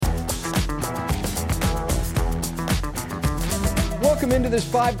Welcome into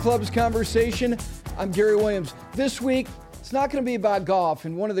this Five Clubs conversation. I'm Gary Williams. This week, it's not going to be about golf.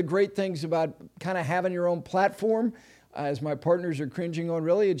 And one of the great things about kind of having your own platform, as my partners are cringing on,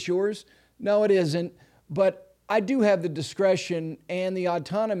 really, it's yours? No, it isn't. But I do have the discretion and the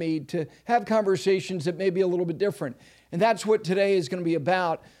autonomy to have conversations that may be a little bit different. And that's what today is going to be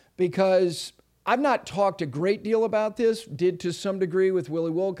about, because I've not talked a great deal about this, did to some degree with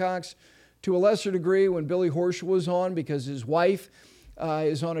Willie Wilcox, to a lesser degree when Billy Horschel was on, because his wife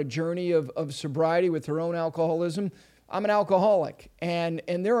is on a journey of sobriety with her own alcoholism. I'm an alcoholic, and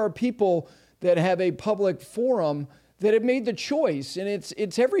there are people that have a public forum that have made the choice, and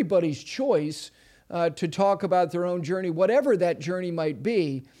it's everybody's choice to talk about their own journey, whatever that journey might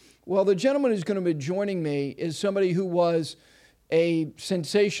be. Well, the gentleman who's going to be joining me is somebody who was a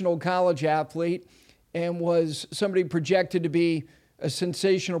sensational college athlete and was somebody projected to be a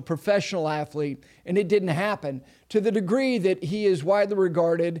sensational professional athlete, and it didn't happen, to the degree that he is widely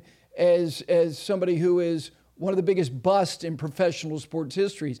regarded as somebody who is one of the biggest busts in professional sports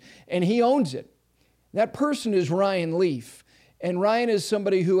histories, and he owns it. That person is Ryan Leaf, and Ryan is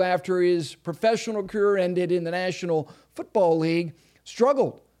somebody who, after his professional career ended in the National Football League,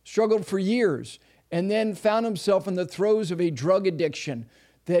 struggled for years, and then found himself in the throes of a drug addiction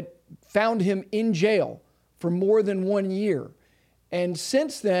that found him in jail for more than 1 year. And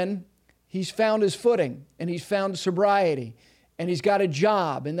since then, he's found his footing, and he's found sobriety, and he's got a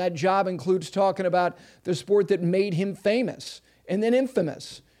job, and that job includes talking about the sport that made him famous and then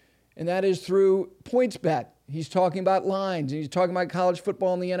infamous, and that is through PointsBet. He's talking about lines, and he's talking about college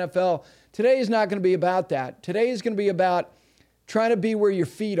football and the NFL. Today is not going to be about that. Today is going to be about trying to be where your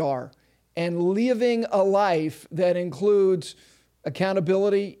feet are and living a life that includes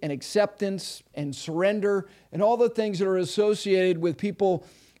accountability and acceptance and surrender and all the things that are associated with people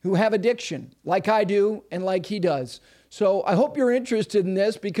who have addiction, like I do and like he does. So I hope you're interested in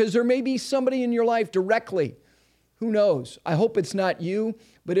this, because there may be somebody in your life directly. Who knows? I hope it's not you,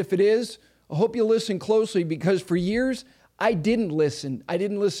 but if it is, I hope you listen closely, because for years I didn't listen. I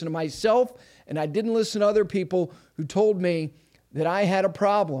didn't listen to myself, and I didn't listen to other people who told me that I had a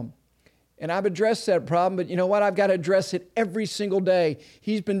problem. And I've addressed that problem, but you know what? I've got to address it every single day.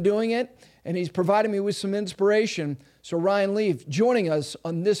 He's been doing it, and he's providing me with some inspiration. So Ryan Leaf joining us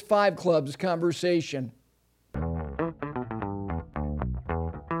on this Five Clubs conversation.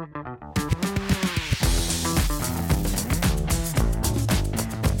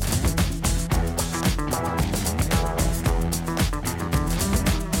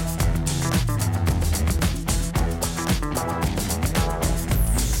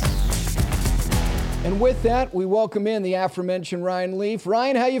 And with that, we welcome in the aforementioned Ryan Leaf.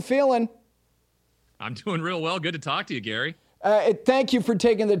 Ryan, how you feeling? I'm doing real well. Good to talk to you, Gary. Thank you for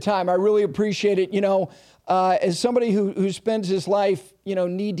taking the time. I really appreciate it. You know, as somebody who spends his life,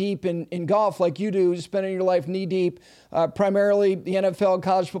 knee deep in golf like you do, spending your life knee deep, primarily the NFL,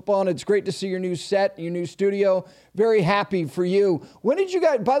 college football, and it's great to see your new set, your new studio. Very happy for you. When did you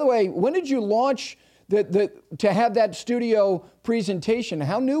guys, by the way, when did you launch to have that studio presentation?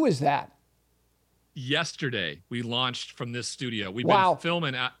 How new is that? Yesterday, we launched from this studio. We've Wow.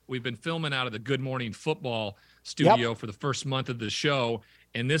 been filming out of the Good Morning Football studio for the first month of the show,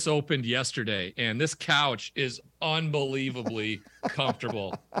 and this opened yesterday. And this couch is unbelievably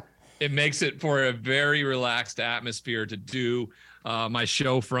comfortable. It makes it for a very relaxed atmosphere to do my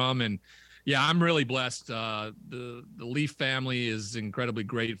show from. And yeah, I'm really blessed. The Leaf family is incredibly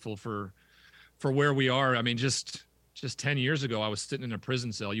grateful for where we are. I mean, just 10 years ago, I was sitting in a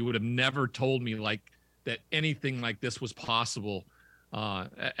prison cell. You would have never told me that anything like this was possible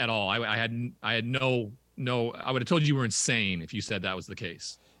at all. I had no, I would have told you were insane if you said that was the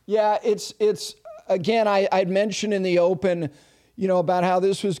case. Yeah, it's again, I'd mentioned in the open, about how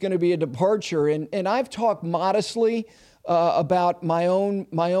this was going to be a departure. And I've talked modestly about my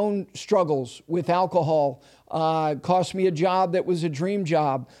own struggles with alcohol. It cost me a job that was a dream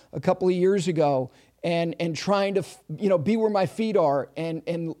job a couple of years ago. And trying to, be where my feet are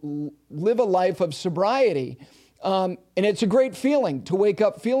and live a life of sobriety. And it's a great feeling to wake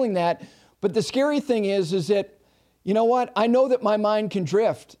up feeling that. But the scary thing is that, you know what? I know that my mind can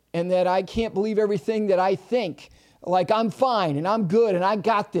drift and that I can't believe everything that I think. Like I'm fine and I'm good and I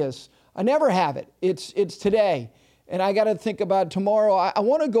got this. I never have it. It's today. And I got to think about tomorrow. I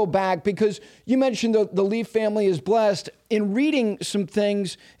want to go back because you mentioned the Leaf family is blessed. In reading some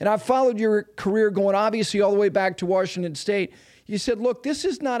things, and I've followed your career going obviously all the way back to Washington State, you said, look, this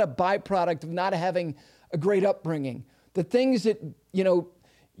is not a byproduct of not having a great upbringing. The things that,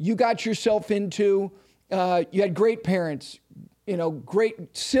 you got yourself into, you had great parents,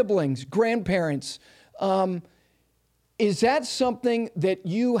 great siblings, grandparents. Is that something that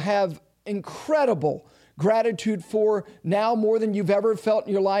you have incredible gratitude for now more than you've ever felt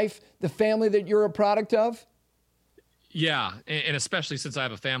in your life, the family that you're a product of? Yeah, and especially since I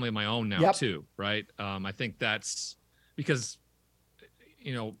have a family of my own now too, right? I think that's because,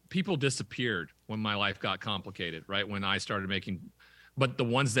 people disappeared when my life got complicated, right? When I started but the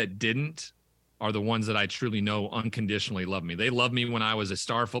ones that didn't are the ones that I truly know unconditionally love me. They loved me when I was a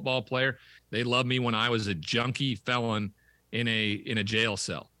star football player. They loved me when I was a junkie felon in a jail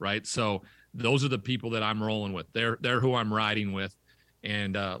cell, right? So those are the people that I'm rolling with. They're who I'm riding with.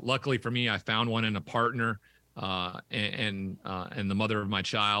 And luckily for me, I found one in a partner and the mother of my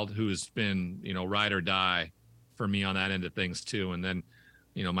child who's been, ride or die for me on that end of things too. And then,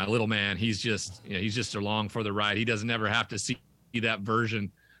 my little man, he's just along for the ride. He doesn't ever have to see that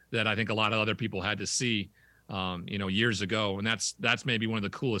version that I think a lot of other people had to see, years ago. And that's maybe one of the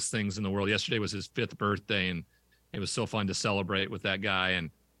coolest things in the world. Yesterday was his 5th birthday, and it was so fun to celebrate with that guy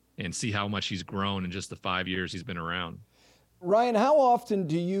and see how much he's grown in just the 5 years he's been around. Ryan, how often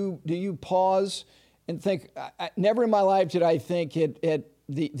do you pause and think, never in my life did I think at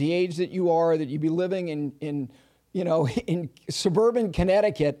the age that you are, that you'd be living in suburban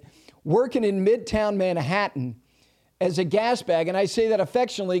Connecticut, working in Midtown Manhattan as a gas bag, and I say that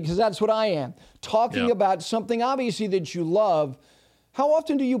affectionately because that's what I am, talking about something obviously that you love. How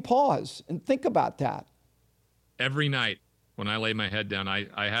often do you pause and think about that? Every night when I lay my head down,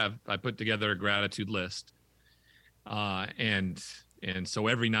 I put together a gratitude list. And so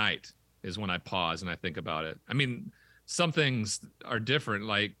every night is when I pause and I think about it. I mean, some things are different.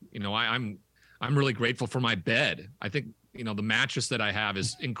 Like, I'm really grateful for my bed. I think, the mattress that I have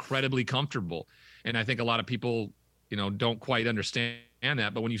is incredibly comfortable. And I think a lot of people, don't quite understand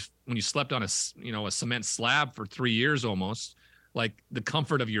that. But when you slept on a cement slab for 3 years almost, like, the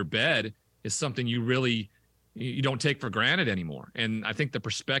comfort of your bed is something you don't take for granted anymore. And I think the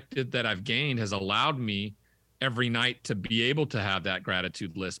perspective that I've gained has allowed me every night to be able to have that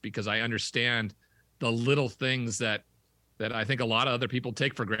gratitude list, because I understand the little things that I think a lot of other people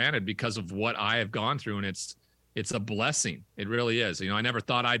take for granted because of what I have gone through. And it's a blessing. It really is. I never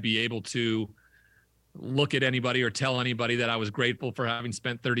thought I'd be able to look at anybody or tell anybody that I was grateful for having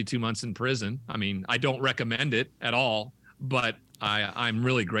spent 32 months in prison. I mean, I don't recommend it at all, but I'm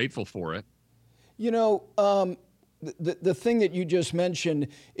really grateful for it. The thing that you just mentioned,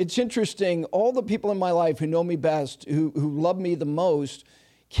 it's interesting. All the people in my life who know me best, who love me the most,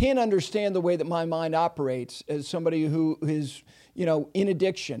 can't understand the way that my mind operates as somebody who is, in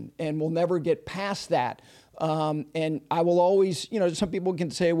addiction and will never get past that. And I will always, some people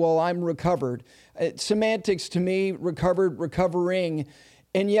can say, well, I'm recovered. Semantics to me, recovered, recovering.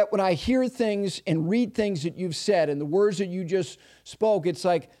 And yet when I hear things and read things that you've said and the words that you just spoke, it's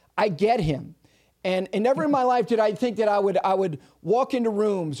like, I get him. And never in my life did I think that I would walk into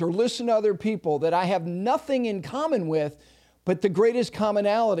rooms or listen to other people that I have nothing in common with, but the greatest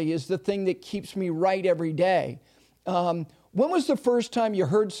commonality is the thing that keeps me right every day. When was the first time you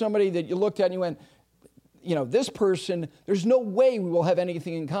heard somebody that you looked at and you went, this person, there's no way we will have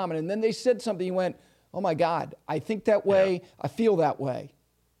anything in common? And then they said something, you went, oh my God, I think that way, yeah. I feel that way.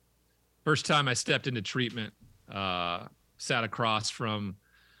 First time I stepped into treatment, sat across from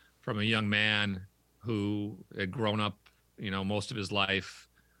a young man who had grown up, most of his life,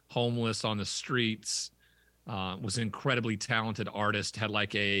 homeless on the streets, was an incredibly talented artist, had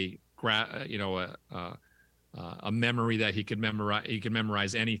like a memory that he could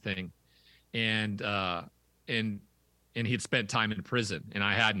memorize anything. And he had spent time in prison, and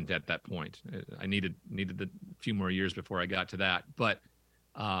I hadn't at that point. I needed a few more years before I got to that. But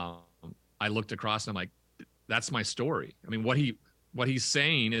I looked across and I'm like, that's my story. I mean, what he's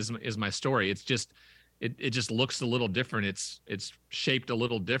saying is my story. It's just, it just looks a little different. It's shaped a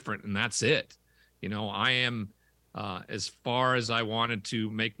little different, and that's it. I am, as far as I wanted to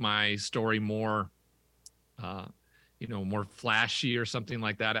make my story more, more flashy or something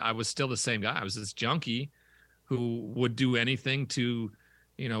like that, I was still the same guy. I was this junkie who would do anything to,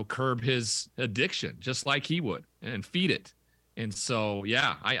 curb his addiction, just like he would, and feed it. And so,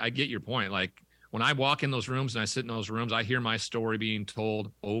 yeah, I get your point. Like, when I walk in those rooms and I sit in those rooms, I hear my story being told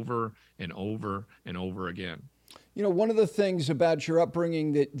over and over and over again. One of the things about your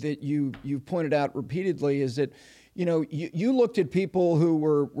upbringing that you've pointed out repeatedly is that, you looked at people who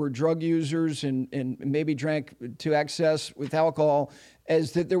were drug users and maybe drank to excess with alcohol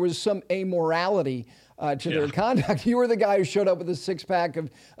as that there was some amorality to their conduct. You were the guy who showed up with a 6-pack of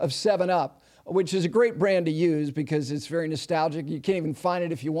 7-Up, which is a great brand to use because it's very nostalgic. You can't even find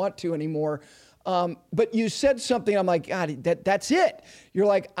it if you want to anymore. But you said something, I'm like, God, that's it. You're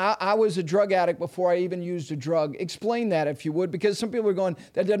like, I was a drug addict before I even used a drug. Explain that if you would, because some people are going,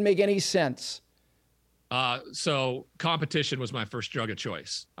 that doesn't make any sense. So competition was my first drug of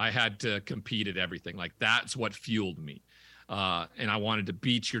choice. I had to compete at everything. Like that's what fueled me. And I wanted to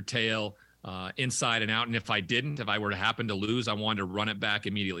beat your tail inside and out. And if I were to happen to lose, I wanted to run it back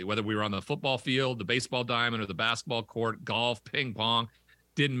immediately, whether we were on the football field, the baseball diamond, or the basketball court, golf, ping pong,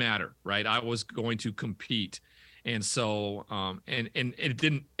 didn't matter, right? I was going to compete. And so, and it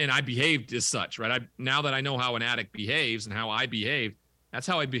didn't, and I behaved as such, right? Now that I know how an addict behaves and how I behaved, that's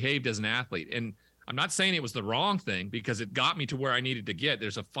how I behaved as an athlete. And I'm not saying it was the wrong thing because it got me to where I needed to get.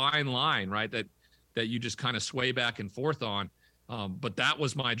 There's a fine line, right? That you just kind of sway back and forth on. But that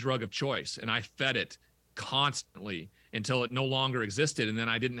was my drug of choice. And I fed it constantly until it no longer existed. And then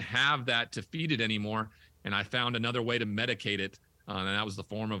I didn't have that to feed it anymore. And I found another way to medicate it. And that was the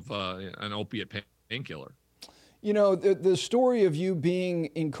form of an opiate painkiller. You know, the story of you being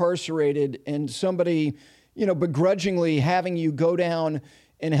incarcerated and somebody, begrudgingly having you go down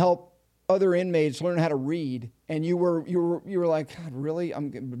and help other inmates learn how to read, and you were like, God, really?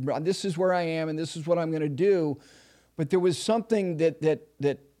 This is where I am, and this is what I'm going to do. But there was something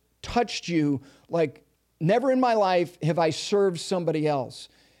that touched you, like never in my life have I served somebody else.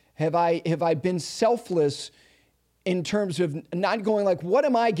 Have I been selfless in terms of not going like, what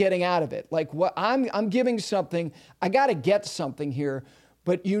am I getting out of it? Like what I'm giving something, I got to get something here.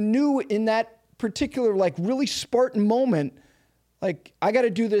 But you knew in that particular, like really Spartan moment, like, I got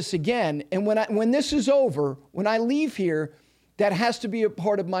to do this again. And when this is over, when I leave here, that has to be a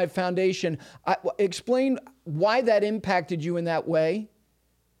part of my foundation. Explain why that impacted you in that way.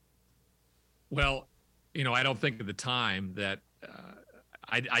 Well, I don't think at the time that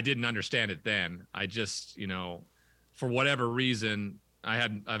I didn't understand it then. I just, for whatever reason,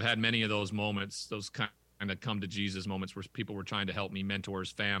 I've had many of those moments, those kind of come to Jesus moments where people were trying to help me, mentors,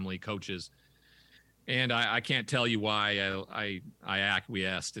 family, coaches. And I can't tell you why I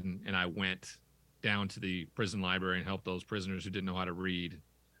acquiesced and I went down to the prison library and helped those prisoners who didn't know how to read,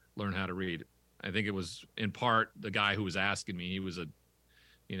 learn how to read. I think it was in part the guy who was asking me. He was a,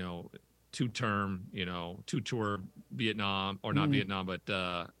 two-tour Vietnam, or not Vietnam,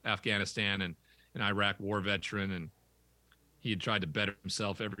 but Afghanistan and Iraq war veteran. And he had tried to better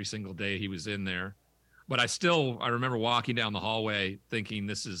himself every single day he was in there. But I remember walking down the hallway thinking,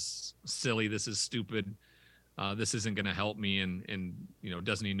 this is silly, this is stupid, this isn't going to help me, and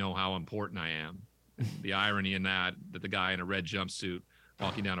doesn't he know how important I am? The irony in that the guy in a red jumpsuit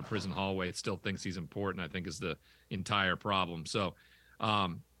walking down a prison hallway still thinks he's important, I think is the entire problem. So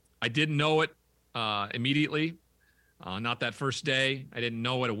I didn't know it immediately, not that first day. I didn't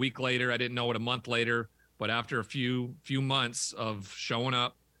know it a week later. I didn't know it a month later. But after a few months of showing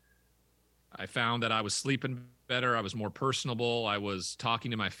up, I found that I was sleeping better. I was more personable. I was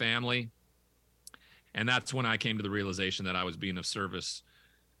talking to my family. And that's when I came to the realization that I was being of service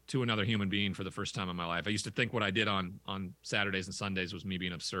to another human being for the first time in my life. I used to think what I did on Saturdays and Sundays was me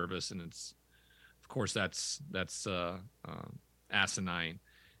being of service. And it's, of course, that's asinine.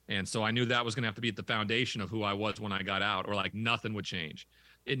 And so I knew that was going to have to be at the foundation of who I was when I got out, or like nothing would change.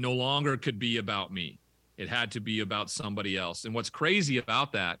 It no longer could be about me. It had to be about somebody else. And what's crazy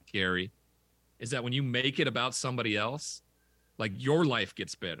about that, Gary, is that when you make it about somebody else, like your life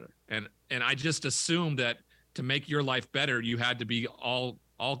gets better. And I just assumed that to make your life better, you had to be all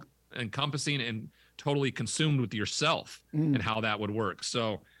encompassing and totally consumed with yourself and how that would work.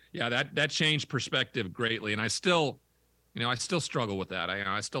 So yeah, that changed perspective greatly. And I still struggle with that.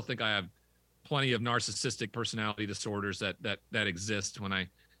 I still think I have plenty of narcissistic personality disorders that exist when I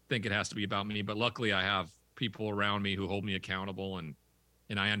think it has to be about me. But luckily I have people around me who hold me accountable, and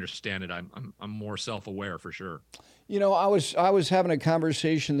I understand it. I'm more self-aware for sure. I was having a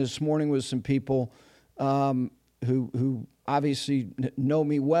conversation this morning with some people who obviously know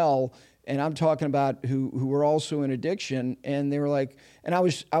me well, and I'm talking about who were also in addiction, and they were like, and I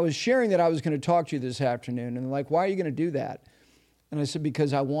was sharing that I was going to talk to you this afternoon, and they're like, why are you going to do that? And I said,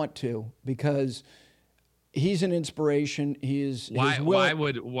 because I want to, because he's an inspiration. He is. What did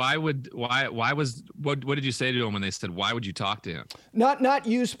you say to him when they said, why would you talk to him? Not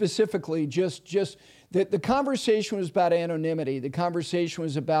you specifically, just the conversation was about anonymity. The conversation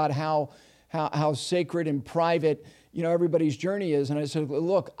was about how sacred and private, everybody's journey is. And I said,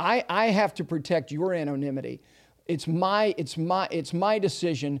 look, I have to protect your anonymity. It's my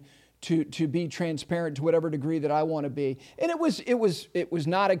decision to be transparent to whatever degree that I want to be. And it was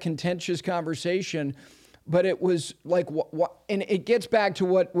not a contentious conversation, but it was like, and it gets back to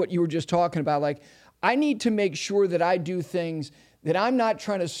what you were just talking about. Like, I need to make sure that I do things that I'm not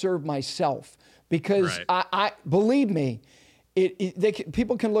trying to serve myself, because Right. I believe me,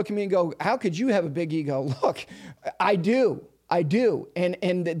 people can look at me and go, how could you have a big ego? Look, I do.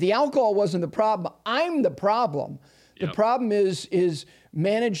 And the alcohol wasn't the problem. I'm the problem. The Yep. problem is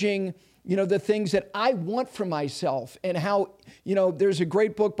managing, the things that I want for myself, and how, there's a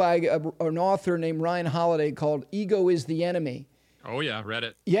great book by an author named Ryan Holiday called Ego is the Enemy. Oh yeah, read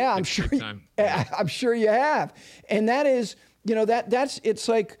it. Yeah, Big time. Yeah. I'm sure you have. And that is, it's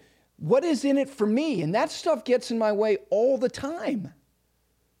like, what is in it for me? And that stuff gets in my way all the time.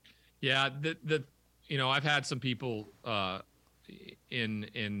 Yeah, I've had some people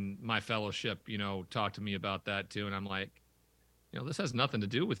in my fellowship, talk to me about that too, and I'm like, this has nothing to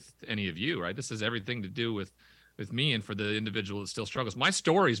do with any of you, right? This has everything to do with me and for the individual that still struggles. My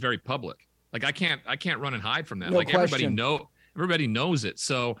story is very public. Like I can't run and hide from that. No like question. everybody knows it.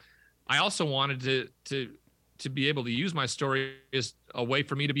 So I also wanted to be able to use my story as a way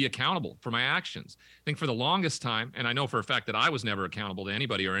for me to be accountable for my actions. I think for the longest time, and I know for a fact that I was never accountable to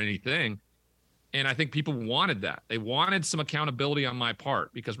anybody or anything, and I think people wanted that. They wanted some accountability on my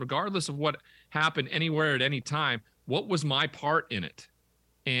part, because regardless of what happened anywhere at any time, what was my part in it?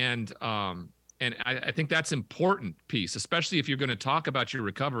 And I think that's important piece, especially if you're going to talk about your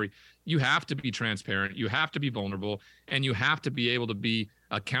recovery. You have to be transparent, you have to be vulnerable, and you have to be able to be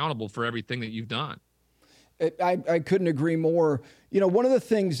accountable for everything that you've done. I couldn't agree more. One of the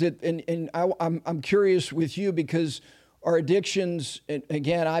things that, and I'm curious with you, because our addictions, and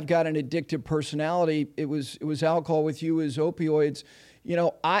again, I've got an addictive personality. It was alcohol. With you is opioids.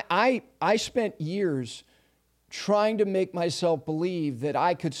 I spent years trying to make myself believe that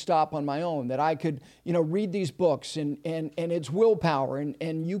I could stop on my own, that I could, read these books, and it's willpower,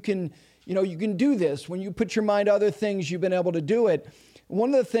 and you can do this. When you put your mind to other things, you've been able to do it.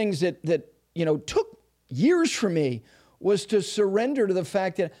 One of the things that took years for me was to surrender to the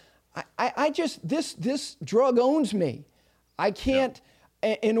fact that I just, this drug owns me. I can't,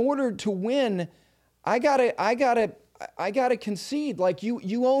 in order to win, I gotta concede, like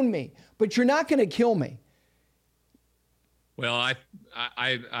you own me, but you're not going to kill me. Well,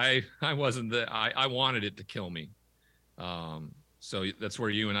 I wasn't I wanted it to kill me. So that's where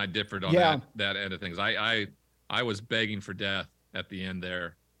you and I differed on that end of things. I was begging for death at the end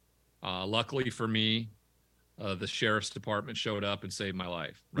there. Luckily for me, the sheriff's department showed up and saved my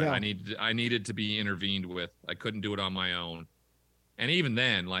life. Right. Yeah. I needed to be intervened with. I couldn't do it on my own. And even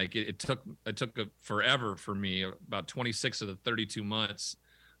then, like it took forever for me, about 26 of the 32 months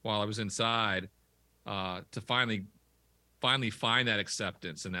while I was inside, to finally find that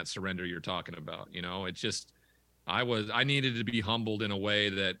acceptance and that surrender you're talking about. It just, I needed to be humbled in a way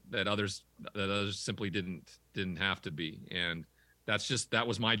that others simply didn't have to be. And that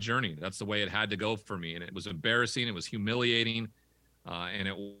was my journey. That's the way it had to go for me. And it was embarrassing. It was humiliating. And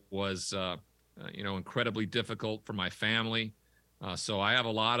it was, incredibly difficult for my family. So I have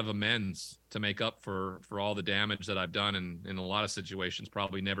a lot of amends to make up for all the damage that I've done. And in a lot of situations,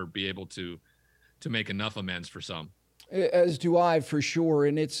 probably never be able to make enough amends for some. As do I, for sure.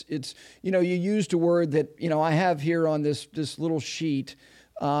 And it's you used a word that, I have here on this little sheet,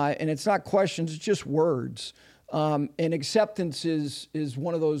 and it's not questions, it's just words. And acceptance is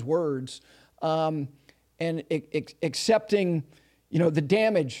one of those words. And accepting, the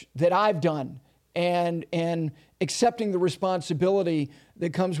damage that I've done, and accepting the responsibility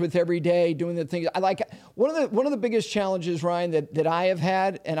that comes with every day doing the things I like. One of the biggest challenges, Ryan, that I have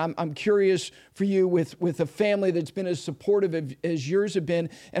had, and I'm curious for you with a family that's been as supportive as yours have been,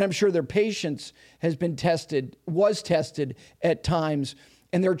 and I'm sure their patience was tested at times,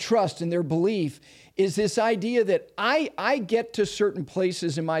 and their trust and their belief, is this idea that I get to certain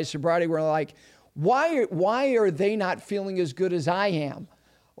places in my sobriety where I'm like, why are they not feeling as good as I am?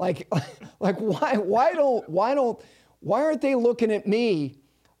 Like why aren't they looking at me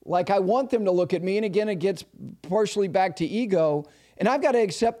like I want them to look at me? And again, it gets partially back to ego. And I've got to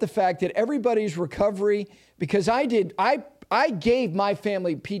accept the fact that everybody's recovery, because I gave my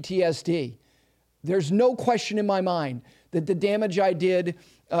family PTSD. There's no question in my mind that the damage I did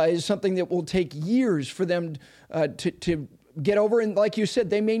is something that will take years for them to get over. And like you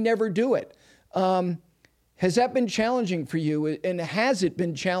said, they may never do it. Has that been challenging for you? And has it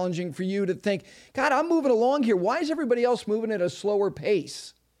been challenging for you to think, God, I'm moving along here. Why is everybody else moving at a slower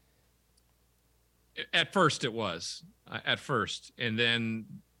pace? At first it was. And then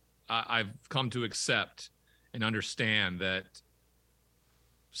I've come to accept and understand that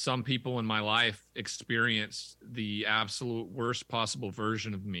some people in my life experienced the absolute worst possible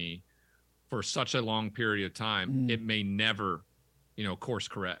version of me for such a long period of time. It may never, course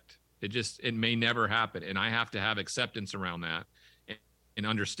correct. It may never happen. And I have to have acceptance around that and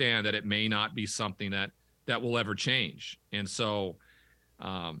understand that it may not be something that will ever change. And so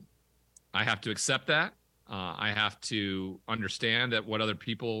I have to accept that. I have to understand that what other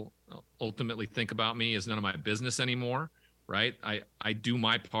people ultimately think about me is none of my business anymore, right? I do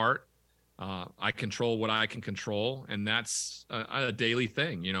my part. I control what I can control, and that's a daily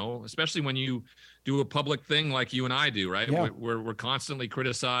thing, especially when you do a public thing like you and I do, right? Yeah. We're constantly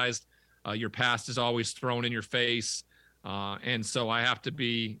criticized. Your past is always thrown in your face. And so I have to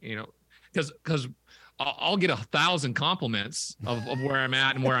be, because I'll get 1,000 compliments of where I'm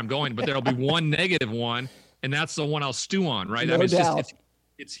at and where I'm going, but there'll be one negative one, and that's the one I'll stew on, right? No doubt.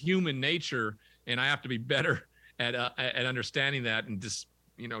 It's human nature, and I have to be better at understanding that and just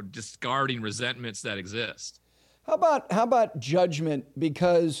discarding resentments that exist. How about judgment?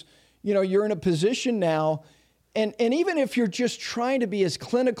 Because you're in a position now, and even if you're just trying to be as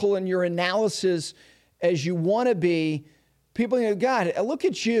clinical in your analysis as you want to be, people go, God, look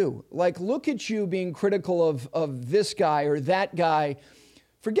at you. Like, look at you being critical of this guy or that guy.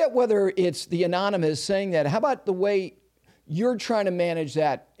 Forget whether it's the anonymous saying that. How about the way you're trying to manage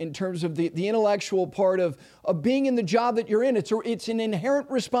that in terms of the intellectual part of being in the job that you're in? It's an inherent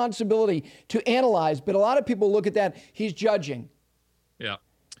responsibility to analyze, but a lot of people look at that, he's judging. Yeah.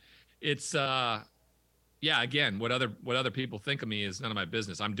 It's again, what other people think of me is none of my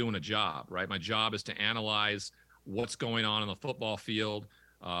business. I'm doing a job, right? My job is to analyze what's going on the football field.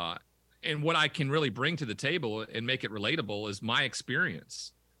 And what I can really bring to the table and make it relatable is my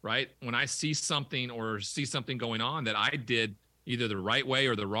experience, right? When I see something going on that I did either the right way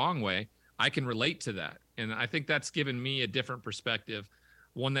or the wrong way, I can relate to that. And I think that's given me a different perspective,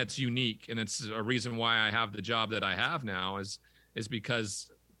 one that's unique. And it's a reason why I have the job that I have now is because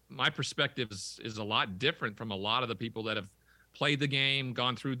my perspective is a lot different from a lot of the people that have played the game,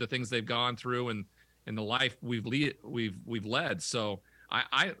 gone through the things they've gone through, and the life we've led. So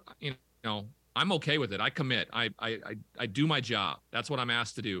I'm okay with it. I commit. I do my job. That's what I'm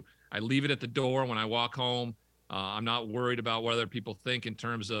asked to do. I leave it at the door when I walk home. I'm not worried about what other people think in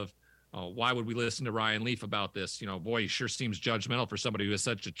terms of why would we listen to Ryan Leaf about this? Boy, he sure seems judgmental for somebody who has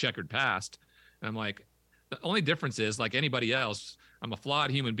such a checkered past. And I'm like, the only difference is, like anybody else, I'm a flawed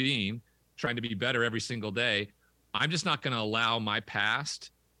human being trying to be better every single day. I'm just not going to allow my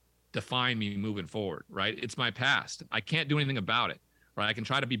past define me moving forward, right? It's my past. I can't do anything about it, right? I can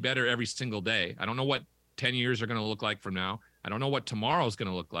try to be better every single day. I don't know what 10 years are going to look like from now. I don't know what tomorrow is going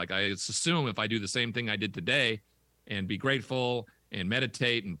to look like. I assume if I do the same thing I did today and be grateful and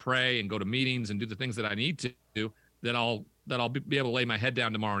meditate and pray and go to meetings and do the things that I need to do, that I'll be able to lay my head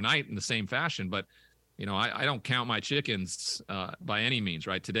down tomorrow night in the same fashion. But I don't count my chickens by any means,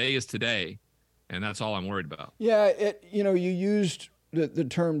 right? Today is today, and that's all I'm worried about. Yeah, you used the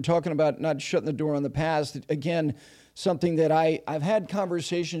term talking about not shutting the door on the past. Again, something that I've had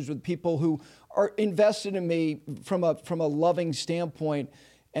conversations with people who are invested in me from a loving standpoint.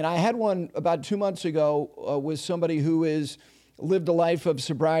 And I had one about 2 months ago with somebody who has lived a life of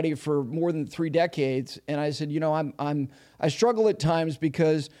sobriety for more than 3 decades. And I said, I struggle at times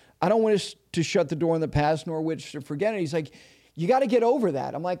because I don't want us to shut the door on the past nor wish to forget it. He's like, you got to get over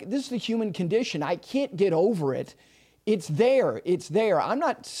that. I'm like, this is the human condition. I can't get over it. It's there. It's there. I'm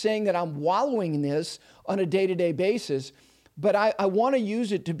not saying that I'm wallowing in this on a day-to-day basis, but I want to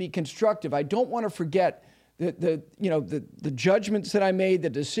use it to be constructive. I don't want to forget the judgments that I made, the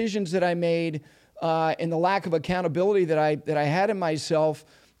decisions that I made, and the lack of accountability that I had in myself.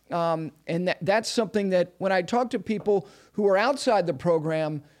 And that's something that when I talk to people who are outside the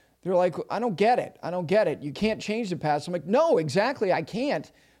program, they're like, I don't get it. I don't get it. You can't change the past. I'm like, no, exactly. I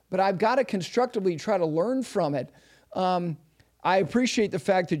can't, but I've got to constructively try to learn from it. I appreciate the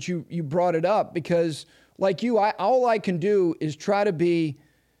fact that you brought it up because like you, all I can do is try to be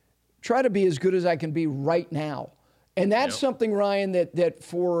as good as I can be right now. And that's something, Ryan, that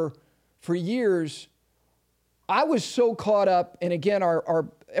for years, I was so caught up, and again, our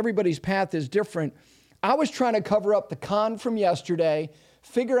everybody's path is different. I was trying to cover up the con from yesterday,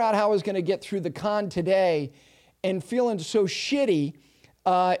 figure out how I was going to get through the con today, and feeling so shitty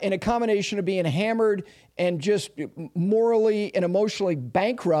in a combination of being hammered and just morally and emotionally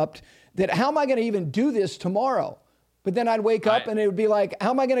bankrupt that how am I going to even do this tomorrow? But then I'd wake up and it would be like, how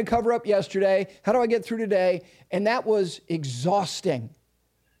am I going to cover up yesterday? How do I get through today? And that was exhausting.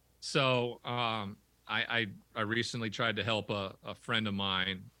 So I recently tried to help a friend of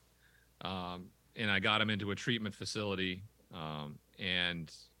mine, and I got him into a treatment facility,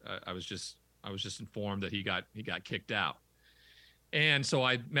 and I was just informed that he got kicked out. And so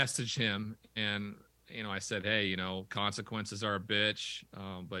I messaged him and, I said, hey, consequences are a bitch,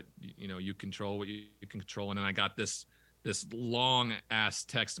 but you control what you can control. And then I got this this long ass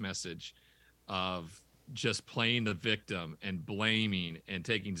text message of just playing the victim and blaming and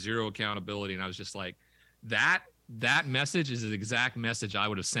taking zero accountability. And I was just like, that message is the exact message I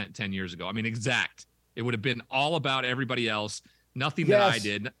would have sent 10 years ago. I mean, exact. It would have been all about everybody else, nothing that I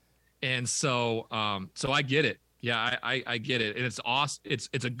did. And so I get it. Yeah, I get it. And it's awesome.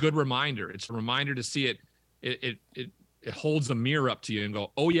 It's a good reminder. It's a reminder to see it. It holds a mirror up to you and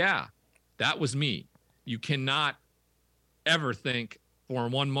go, oh yeah, that was me. You cannot ever think for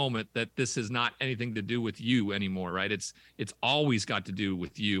one moment that this has not anything to do with you anymore, right? It's always got to do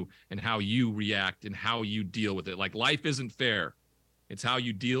with you and how you react and how you deal with it. Like, life isn't fair. It's how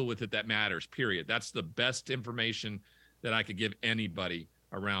you deal with it that matters, period. That's the best information that I could give anybody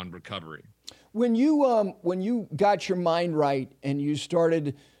around recovery. When you got your mind right and you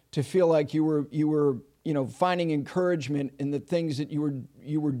started to feel like you were finding encouragement in the things that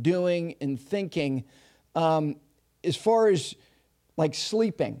you were doing and thinking, as far as like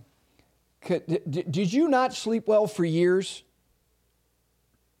sleeping, did you not sleep well for years?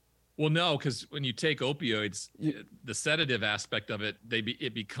 Well, no, because when you take opioids, the sedative aspect of it,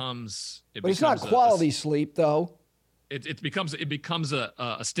 it becomes. But it's not quality sleep, though. It becomes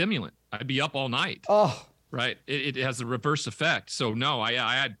a stimulant. I'd be up all night. Oh, right. It has a reverse effect. So no, I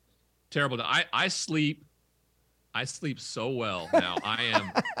had terrible. I sleep so well now.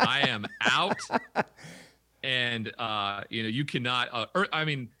 I am out, and you cannot.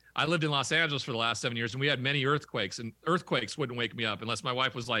 I lived in Los Angeles for the last 7 years, and we had many earthquakes, and earthquakes wouldn't wake me up unless my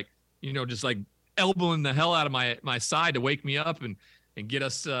wife was like, just like elbowing the hell out of my side to wake me up and get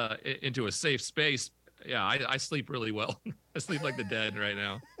us into a safe space. Yeah, I sleep really well. I sleep like the dead right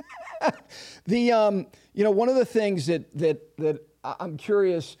now. One of the things that I'm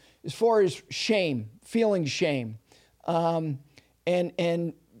curious as far as shame, feeling shame,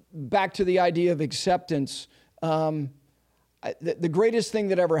 and back to the idea of acceptance. The greatest thing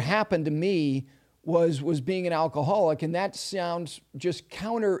that ever happened to me was being an alcoholic, and that sounds just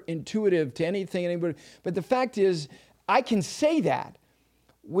counterintuitive to anything anybody. But the fact is, I can say that,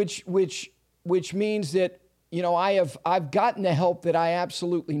 which means that I've gotten the help that I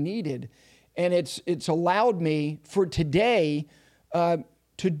absolutely needed, and it's allowed me for today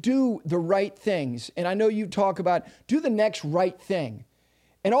to do the right things. And I know you talk about do the next right thing,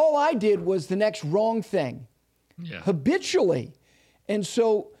 and all I did was the next wrong thing, habitually, and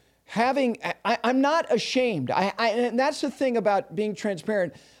so. I'm not ashamed. And that's the thing about being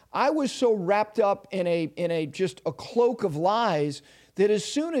transparent. I was so wrapped up in a just a cloak of lies that as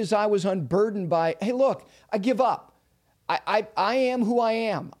soon as I was unburdened by, hey, look, I give up. I am who I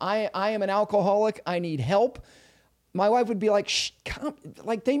am. I am an alcoholic. I need help. My wife would be like, shh, come,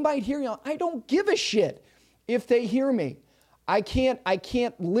 like they might hear you. I don't give a shit if they hear me. I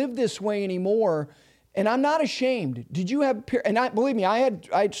can't live this way anymore. And I'm not ashamed. Did you have, and believe me, I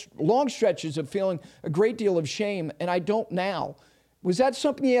had long stretches of feeling a great deal of shame, and I don't now. Was that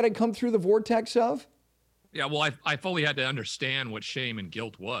something you had to come through the vortex of? Yeah, well, I fully had to understand what shame and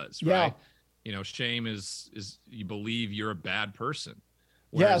guilt was, right? Yeah. Shame is you believe you're a bad person.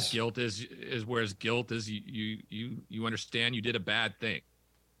 Whereas guilt is you understand you did a bad thing.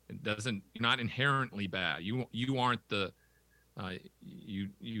 You're not inherently bad. You aren't the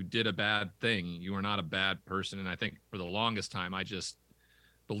you did a bad thing. You are not a bad person. And I think for the longest time, I just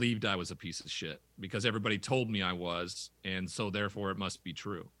believed I was a piece of shit because everybody told me I was. And so therefore it must be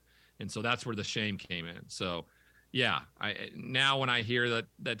true. And so that's where the shame came in. So yeah, now when I hear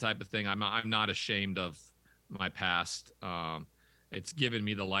that type of thing, I'm not ashamed of my past. It's given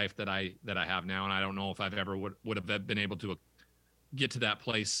me the life that I have now. And I don't know if I've ever would have been able to get to that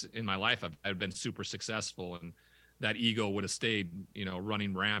place in my life. I've been super successful, and that ego would have stayed,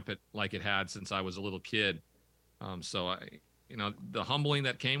 running rampant like it had since I was a little kid. So the humbling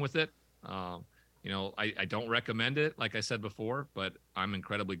that came with it, I don't recommend it, like I said before, but I'm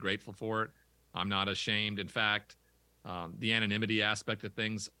incredibly grateful for it. I'm not ashamed. In fact, the anonymity aspect of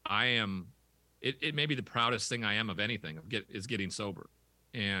things, it may be the proudest thing I am of anything is getting sober.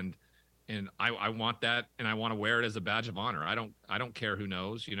 And I want that, and I want to wear it as a badge of honor. I don't care who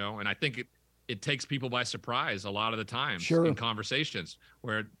knows, and I think it takes people by surprise a lot of the time in conversations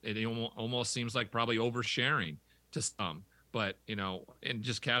where it almost seems like probably oversharing to some. But, in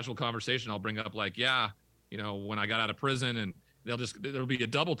just casual conversation, I'll bring up like, when I got out of prison, and there'll be a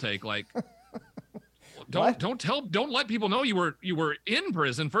double take like, don't let people know you were in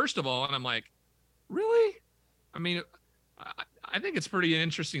prison, first of all. And I'm like, really? I mean, I think it's pretty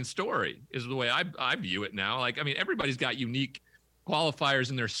interesting story is the way I view it now. Like, I mean, everybody's got unique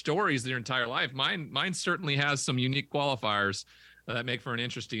qualifiers in their stories their entire life. Mine certainly has some unique qualifiers that make for an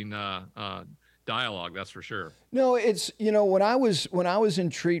interesting dialogue. That's for sure. No, it's, when I was in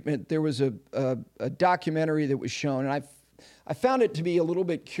treatment, there was a documentary that was shown, and I found it to be a little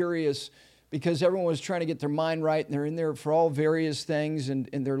bit curious because everyone was trying to get their mind right, and they're in there for all various things, and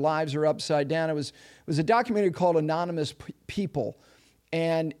their lives are upside down. It was a documentary called Anonymous People.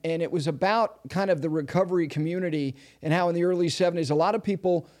 And it was about kind of the recovery community and how in the early 70s, a lot of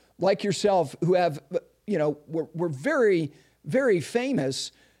people like yourself who have, were very, very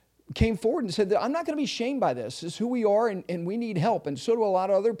famous, came forward and said that I'm not going to be shamed by this. This is who we are, and we need help. And so do a lot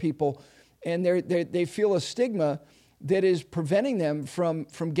of other people. And they feel a stigma that is preventing them from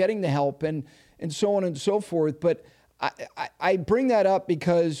getting the help and so on and so forth. But I bring that up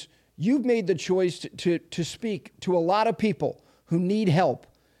because you've made the choice to speak to a lot of people who need help,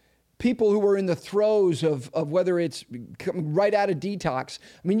 people who are in the throes of whether it's coming right out of detox.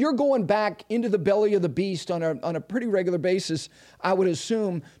 I mean, you're going back into the belly of the beast on a pretty regular basis, I would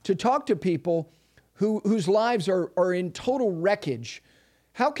assume, to talk to people whose lives are in total wreckage.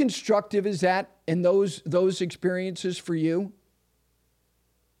 How constructive is that in those experiences for you?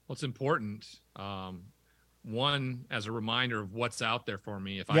 Well, it's important. One, as a reminder of what's out there for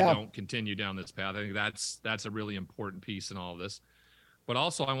me if I don't continue down this path. I think that's a really important piece in all of this. But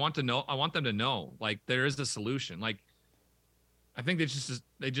also I want them to know, like, there is a solution. Like, I think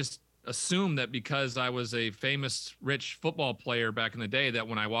they just assume that because I was a famous rich football player back in the day, that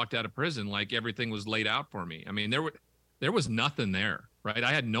when I walked out of prison, like, everything was laid out for me. I mean, there was nothing there, right?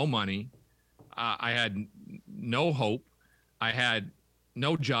 I had no money. I had no hope. I had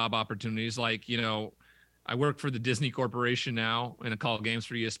no job opportunities. Like, I work for the Disney Corporation now and I call games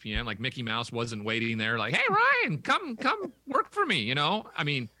for ESPN. Like, Mickey Mouse wasn't waiting there like, hey, Ryan, come work for me. I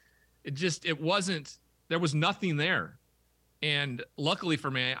mean, it wasn't, there was nothing there. And luckily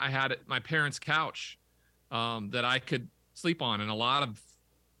for me, I had my parents' couch that I could sleep on. And a lot of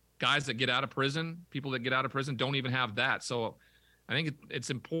guys that get out of prison, people that get out of prison, don't even have that. So I think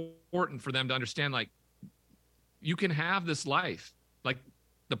it's important for them to understand, like, you can have this life. Like,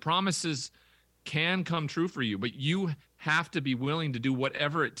 the promises can come true for you, but you have to be willing to do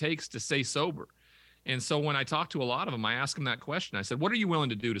whatever it takes to stay sober. And so when I talk to a lot of them, I ask them that question. I said, what are you willing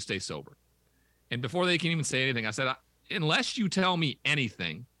to do to stay sober? And before they can even say anything, I said, unless you tell me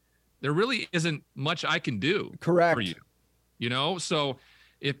anything, there really isn't much I can do for you. So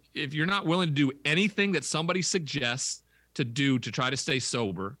if you're not willing to do anything that somebody suggests to do to try to stay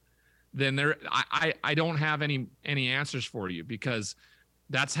sober, then I don't have any answers for you, because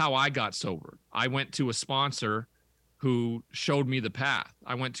that's how I got sober. I went to a sponsor who showed me the path.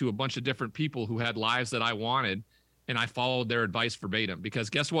 I went to a bunch of different people who had lives that I wanted, and I followed their advice verbatim. Because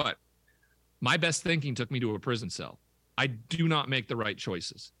guess what? My best thinking took me to a prison cell. I do not make the right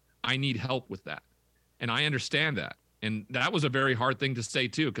choices. I need help with that. And I understand that. And that was a very hard thing to say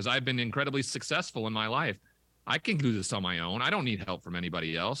too, because I've been incredibly successful in my life. I can do this on my own. I don't need help from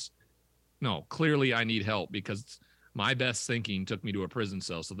anybody else. No, clearly I need help because my best thinking took me to a prison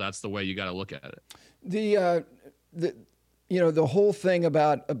cell. So that's the way you got to look at it. The whole thing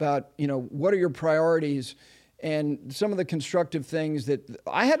about what are your priorities, and some of the constructive things that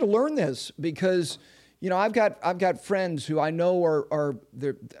I had to learn this because, I've got friends who I know are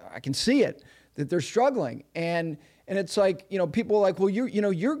I can see it, that they're struggling. And it's like, people are like, well,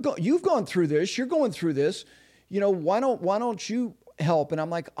 you've gone through this, you're going through this, why don't you help? And I'm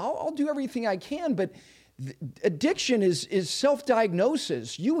like, I'll do everything I can, but addiction is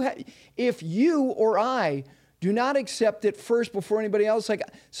self-diagnosis. If you or I do not accept it first before anybody else, like,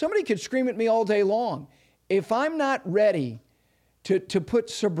 somebody could scream at me all day long. If I'm not ready to put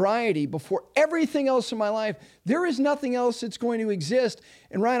sobriety before everything else in my life, there is nothing else that's going to exist.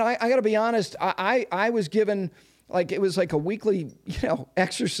 And Ryan, I got to be honest, I was given, like, it was like a weekly,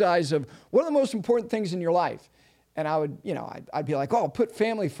 exercise of what are the most important things in your life. And I would, I'd be like, oh, put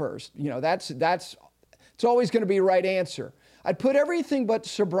family first. It's always going to be the right answer. I'd put everything but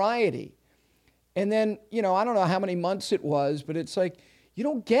sobriety. And then, I don't know how many months it was, but it's like, you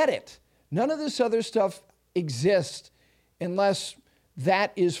don't get it. None of this other stuff exists unless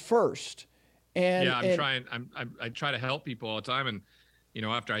that is first. And I try to help people all the time. And,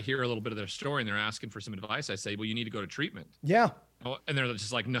 after I hear a little bit of their story and they're asking for some advice, I say, well, you need to go to treatment. Yeah. And they're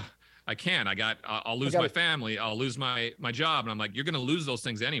just like, no, I can't. I'll lose my family. I'll lose my job. And I'm like, you're going to lose those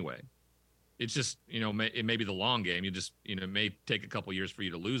things anyway. It's just, it may be the long game. You just, it may take a couple years for you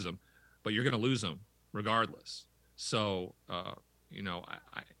to lose them, but you're going to lose them regardless. So, I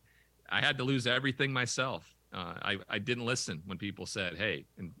had to lose everything myself. I didn't listen when people said, hey,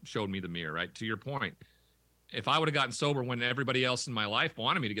 and showed me the mirror, right? To your point, if I would have gotten sober when everybody else in my life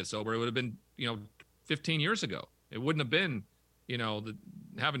wanted me to get sober, it would have been, 15 years ago. It wouldn't have been,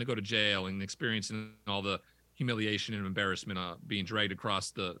 having to go to jail and experiencing all the humiliation and embarrassment, being dragged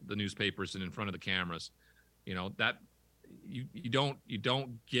across the newspapers and in front of the cameras, that you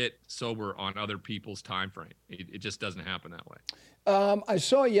don't get sober on other people's time frame. It just doesn't happen that way. I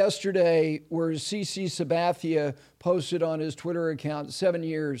saw yesterday where CC Sabathia posted on his Twitter account 7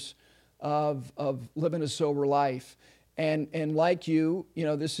 years of living a sober life, and like you,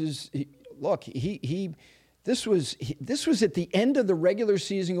 this is this was at the end of the regular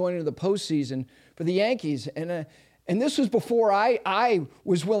season going into the postseason for the Yankees, and this was before I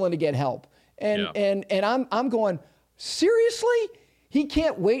was willing to get help, and I'm going, seriously, he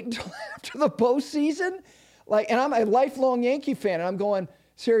can't wait until after the postseason. And I'm a lifelong Yankee fan, and I'm going,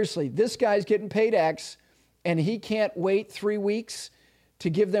 seriously, this guy's getting paid X, and he can't wait 3 weeks to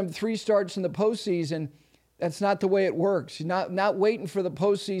give them 3 starts in the postseason. That's not the way it works. He's not waiting for the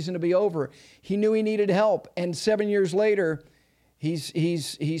postseason to be over. He knew he needed help, and 7 years later,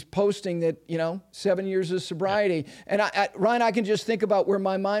 he's posting that 7 years of sobriety. And Ryan, I can just think about where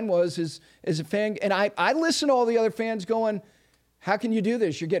my mind was as a fan, and I listen to all the other fans going, how can you do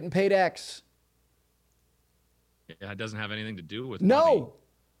this? You're getting paid X. Yeah, it doesn't have anything to do with no money.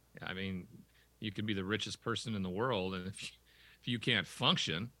 I mean, you can be the richest person in the world, and if you can't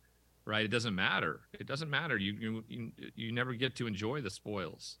function, right, it doesn't matter. It doesn't matter. You never get to enjoy the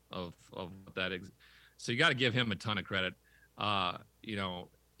spoils of that. So you got to give him a ton of credit.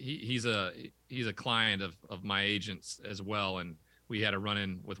 He's a client of my agents as well, and we had a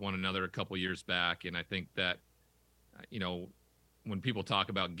run-in with one another a couple years back, and I think that when people talk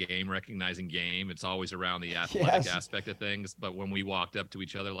about recognizing game, it's always around the athletic aspect of things. But when we walked up to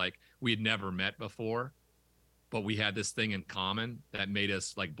each other, like we had never met before, but we had this thing in common that made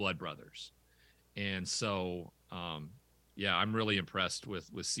us like blood brothers. And so, I'm really impressed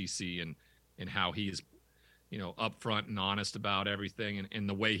with CC and how he is, upfront and honest about everything and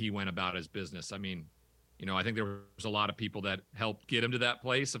the way he went about his business. I mean, I think there was a lot of people that helped get him to that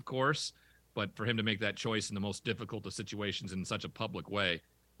place, of course, but for him to make that choice in the most difficult of situations in such a public way,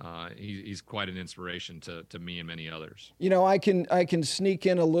 he's quite an inspiration to me and many others. I can sneak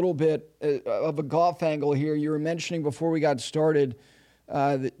in a little bit of a golf angle here. You were mentioning before we got started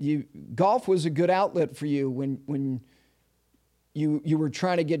that golf was a good outlet for you when you were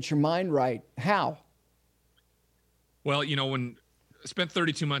trying to get your mind right. How? Well, when I spent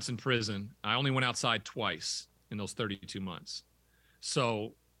 32 months in prison, I only went outside twice in those 32 months.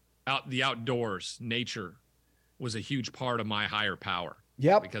 So the outdoors, nature was a huge part of my higher power.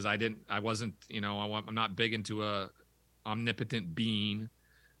 Yep. Because I wasn't, I'm not big into a omnipotent being.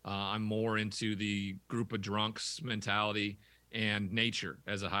 I'm more into the group of drunks mentality and nature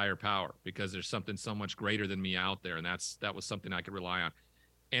as a higher power, because there's something so much greater than me out there. And that was something I could rely on.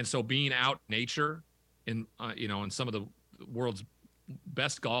 And so being out in nature in some of the world's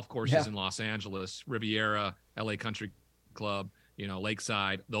best golf courses in Los Angeles, Riviera, LA Country Club,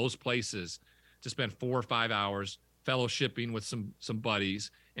 Lakeside, those places, to spend 4 or 5 hours fellowshipping with some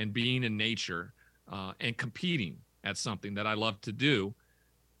buddies and being in nature and competing at something that I love to do.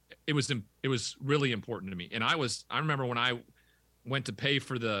 It was really important to me. And I remember when I went to pay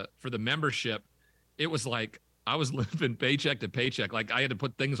for the membership, it was like I was living paycheck to paycheck. Like I had to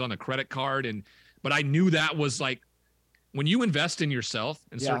put things on a credit card, but I knew that was like, when you invest in yourself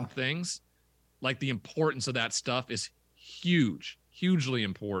and certain things, like the importance of that stuff is hugely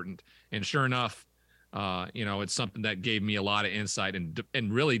important. And sure enough, it's something that gave me a lot of insight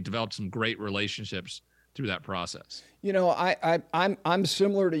and really developed some great relationships through that process. I'm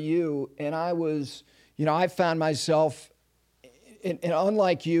similar to you, and I was, I found myself, and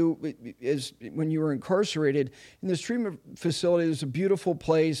unlike you, is when you were incarcerated in this treatment facility. There's a beautiful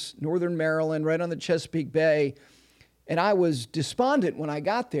place, Northern Maryland, right on the Chesapeake Bay, and I was despondent when I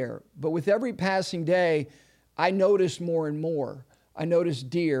got there. But with every passing day, I noticed more and more. I noticed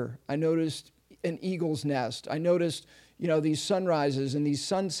deer. I noticed an eagle's nest. I noticed, these sunrises and these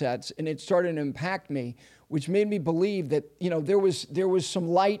sunsets, and it started to impact me, which made me believe that, there was some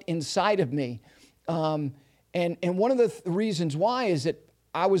light inside of me. And one of the reasons why is that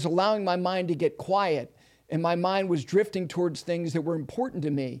I was allowing my mind to get quiet, and my mind was drifting towards things that were important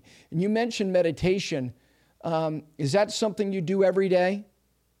to me. And you mentioned meditation. Is that something you do every day?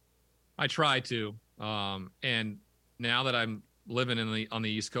 I try to. And now that I'm living on the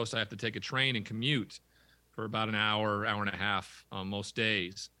East Coast, I have to take a train and commute for about an hour and a half most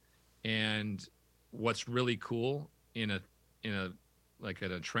days. And what's really cool in a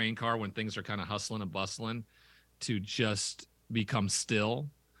train car, when things are kind of hustling and bustling, to just become still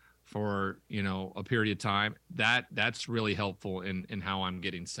for a period of time, that's really helpful in how I'm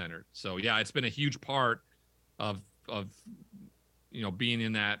getting centered. So yeah, it's been a huge part of being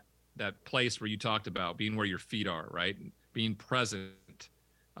in that place where you talked about, being where your feet are, right? Being present,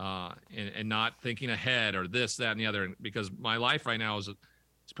 and not thinking ahead or this, that, and the other. Because my life right now it's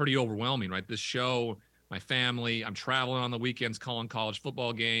pretty overwhelming, right? This show, my family, I'm traveling on the weekends, calling college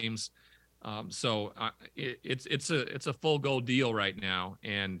football games. So it's a full go deal right now.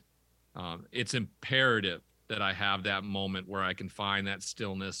 And it's imperative that I have that moment where I can find that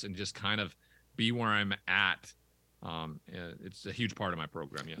stillness and just kind of be where I'm at. It's a huge part of my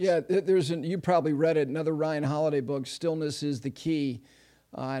program. Yes. Yeah, you probably read it, another Ryan Holiday book, Stillness is the Key.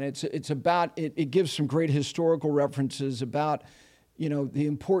 And it's about, it gives some great historical references about, the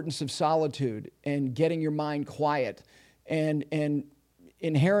importance of solitude and getting your mind quiet. And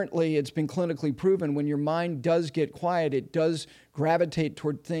inherently, it's been clinically proven when your mind does get quiet, it does gravitate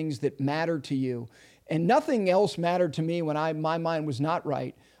toward things that matter to you. And nothing else mattered to me when my mind was not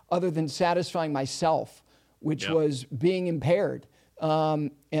right, other than satisfying myself, which was being impaired.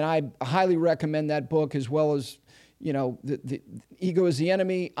 And I highly recommend that book, as well as, the Ego is the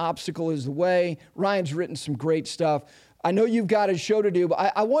Enemy, Obstacle is the Way. Ryan's written some great stuff. I know you've got a show to do,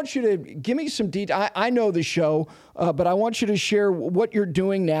 but I want you to give me some detail. I know the show, but I want you to share what you're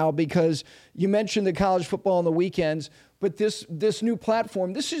doing now, because you mentioned the college football on the weekends, but this new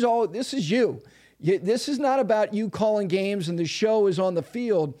platform, this is you. This is not about you calling games and the show is on the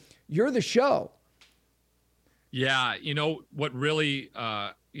field. You're the show. Yeah. What really,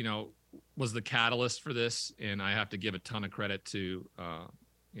 was the catalyst for this, and I have to give a ton of credit to,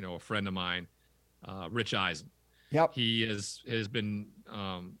 a friend of mine, Rich Eisen. Yep. He has been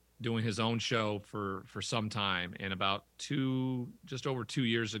doing his own show for some time, and about just over 2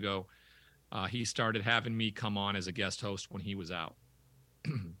 years ago, he started having me come on as a guest host when he was out.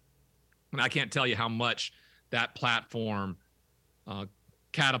 And I can't tell you how much that platform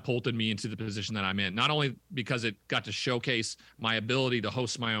catapulted me into the position that I'm in. Not only because it got to showcase my ability to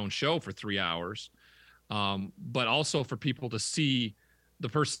host my own show for 3 hours, but also for people to see the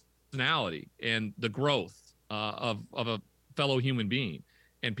personality and the growth of a fellow human being.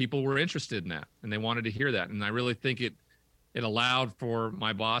 And people were interested in that, and they wanted to hear that. And I really think it allowed for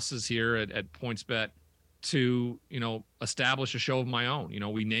my bosses here at PointsBet to, establish a show of my own.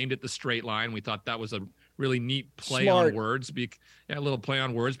 We named it The Straight Line. We thought that was a really neat play on words, a little play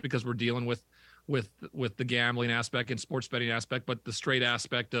on words, because we're dealing with the gambling aspect and sports betting aspect, but the straight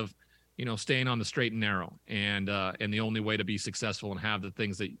aspect of, staying on the straight and narrow, and the only way to be successful and have the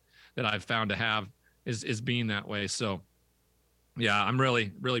things that I've found to have is being that way. So yeah, I'm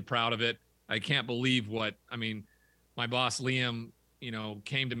really, really proud of it. I can't believe my boss, Liam,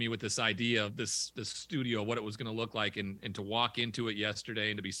 came to me with this idea of this studio, what it was going to look like, and to walk into it yesterday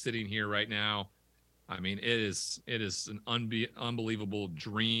and to be sitting here right now. It is an unbelievable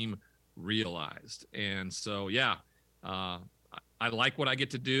dream realized. And so, yeah, I like what I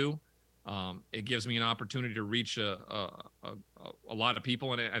get to do. It gives me an opportunity to reach a lot of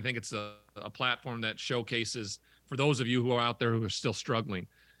people. And I think it's a platform that showcases, for those of you who are out there who are still struggling,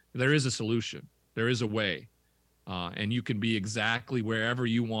 there is a solution. There is a way. And you can be exactly wherever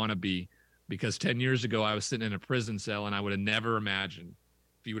you want to be, because 10 years ago, I was sitting in a prison cell, and I would have never imagined,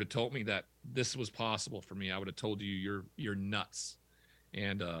 if you would have told me that this was possible for me, I would have told you you're nuts.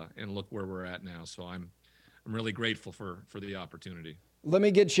 And look where we're at now. So I'm really grateful for the opportunity. Let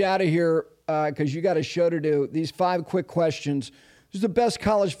me get you out of here, because you got a show to do. These 5 quick questions. Who's the best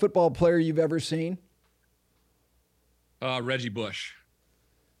college football player you've ever seen? Reggie Bush.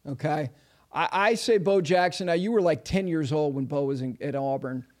 Okay. I say Bo Jackson. Now, you were like 10 years old when Bo was at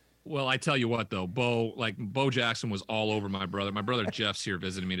Auburn. Well, I tell you what, though, Bo Jackson was all over my brother. My brother Jeff's here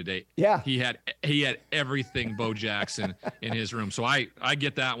visiting me today. Yeah. He had everything Bo Jackson in his room. So I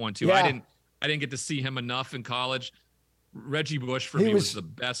get that one too. Yeah. I didn't get to see him enough in college. Reggie Bush for me was the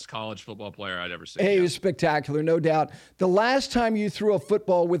best college football player I'd ever seen. He was spectacular, no doubt. The last time you threw a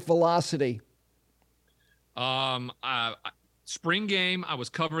football with velocity? Spring game, I was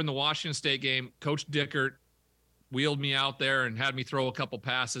covering the Washington State game. Coach Dickert wheeled me out there and had me throw a couple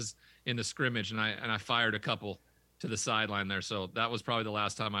passes in the scrimmage, and I fired a couple to the sideline there. So that was probably the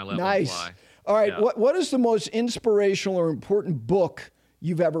last time I let one fly. All right, yeah. What is the most inspirational or important book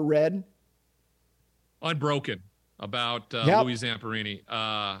you've ever read? Unbroken, about Louis Zamperini.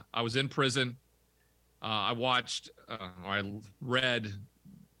 I was in prison. I read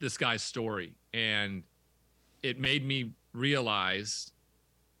this guy's story, and it made me realize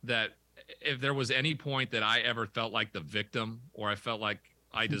that if there was any point that I ever felt like the victim, or I felt like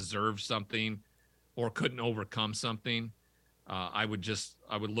I deserved something or couldn't overcome something, I would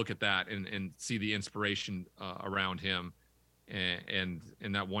look at that and see the inspiration around him and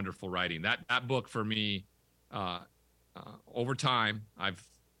that wonderful writing. That book for me over time, I've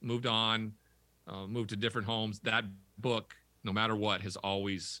moved on, moved to different homes. That book, no matter what, has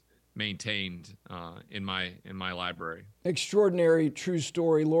always maintained in my library. Extraordinary true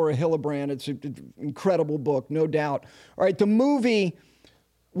story, Laura Hillebrand. It's an incredible book, no doubt. All right, the movie,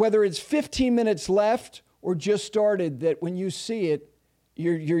 whether it's 15 minutes left or just started, that when you see it,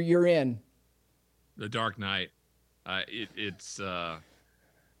 you're in. The Dark Knight. It's the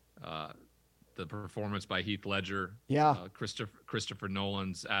performance by Heath Ledger. Yeah. Christopher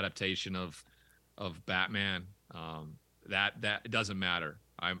Nolan's adaptation of Batman. That it doesn't matter.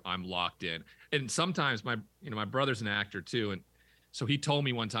 I'm locked in. And sometimes my brother's an actor too, and so he told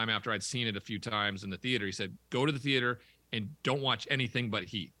me one time after I'd seen it a few times in the theater, he said, "Go to the theater and don't watch anything but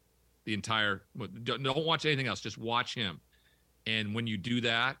Heath. Don't watch anything else. Just watch him." And when you do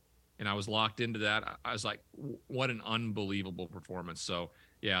that, and I was locked into that, I was like, "What an unbelievable performance!" So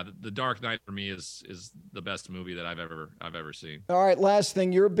yeah, the Dark Knight for me is the best movie that I've ever seen. All right, last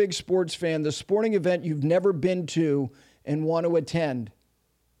thing, you're a big sports fan. The sporting event you've never been to and want to attend.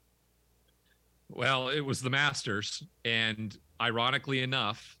 Well, it was the Masters, and ironically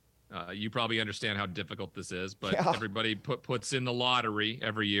enough, you probably understand how difficult this is, but everybody puts in the lottery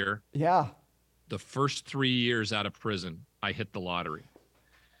every year. Yeah. The first 3 years out of prison, I hit the lottery.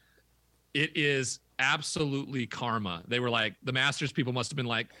 It is absolutely karma. They were like, the Masters people must have been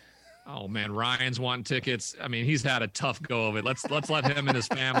like, "Oh man, Ryan's wanting tickets. I mean, he's had a tough go of it. Let's let him and his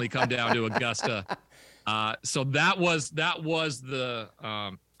family come down to Augusta." So that was the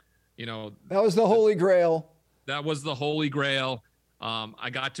that was the Holy Grail. That was the Holy Grail. I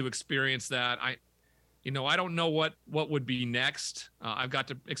got to experience that. I don't know what would be next. I've got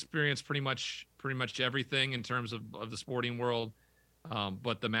to experience pretty much everything in terms of the sporting world.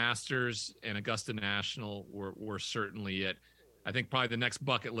 But the Masters and Augusta National were certainly it. I think probably the next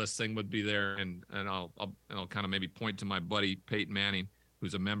bucket list thing would be there, and I'll kind of maybe point to my buddy Peyton Manning,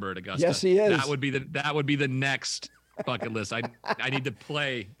 who's a member at Augusta. Yes, he is. That would be the next bucket list. I need to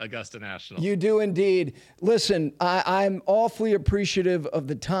play Augusta National. You do indeed. Listen, I'm awfully appreciative of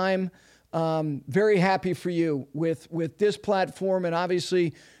the time. Very happy for you with this platform and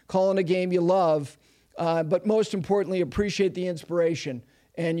obviously calling a game you love. But most importantly, appreciate the inspiration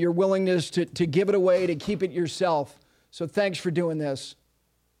and your willingness to give it away, to keep it yourself. So thanks for doing this.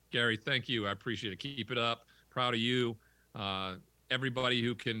 Gary, thank you. I appreciate it. Keep it up. Proud of you. Everybody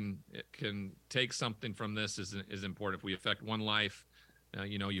who can take something from this is important. If we affect one life,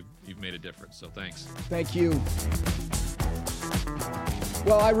 you've made a difference. So thanks. Thank you.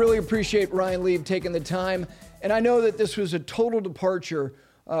 Well, I really appreciate Ryan Leib taking the time. And I know that this was a total departure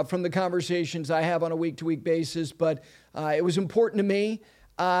from the conversations I have on a week-to-week basis, but it was important to me.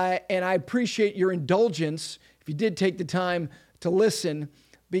 And I appreciate your indulgence if you did take the time to listen,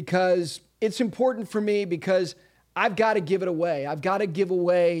 because it's important for me, because I've got to give it away. I've got to give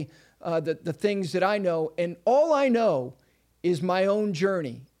away the things that I know. And all I know is my own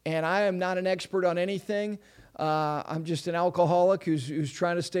journey. And I am not an expert on anything. I'm just an alcoholic who's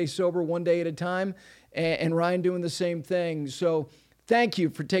trying to stay sober one day at a time. And Ryan doing the same thing. So thank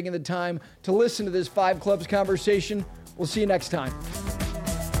you for taking the time to listen to this Five Clubs conversation. We'll see you next time.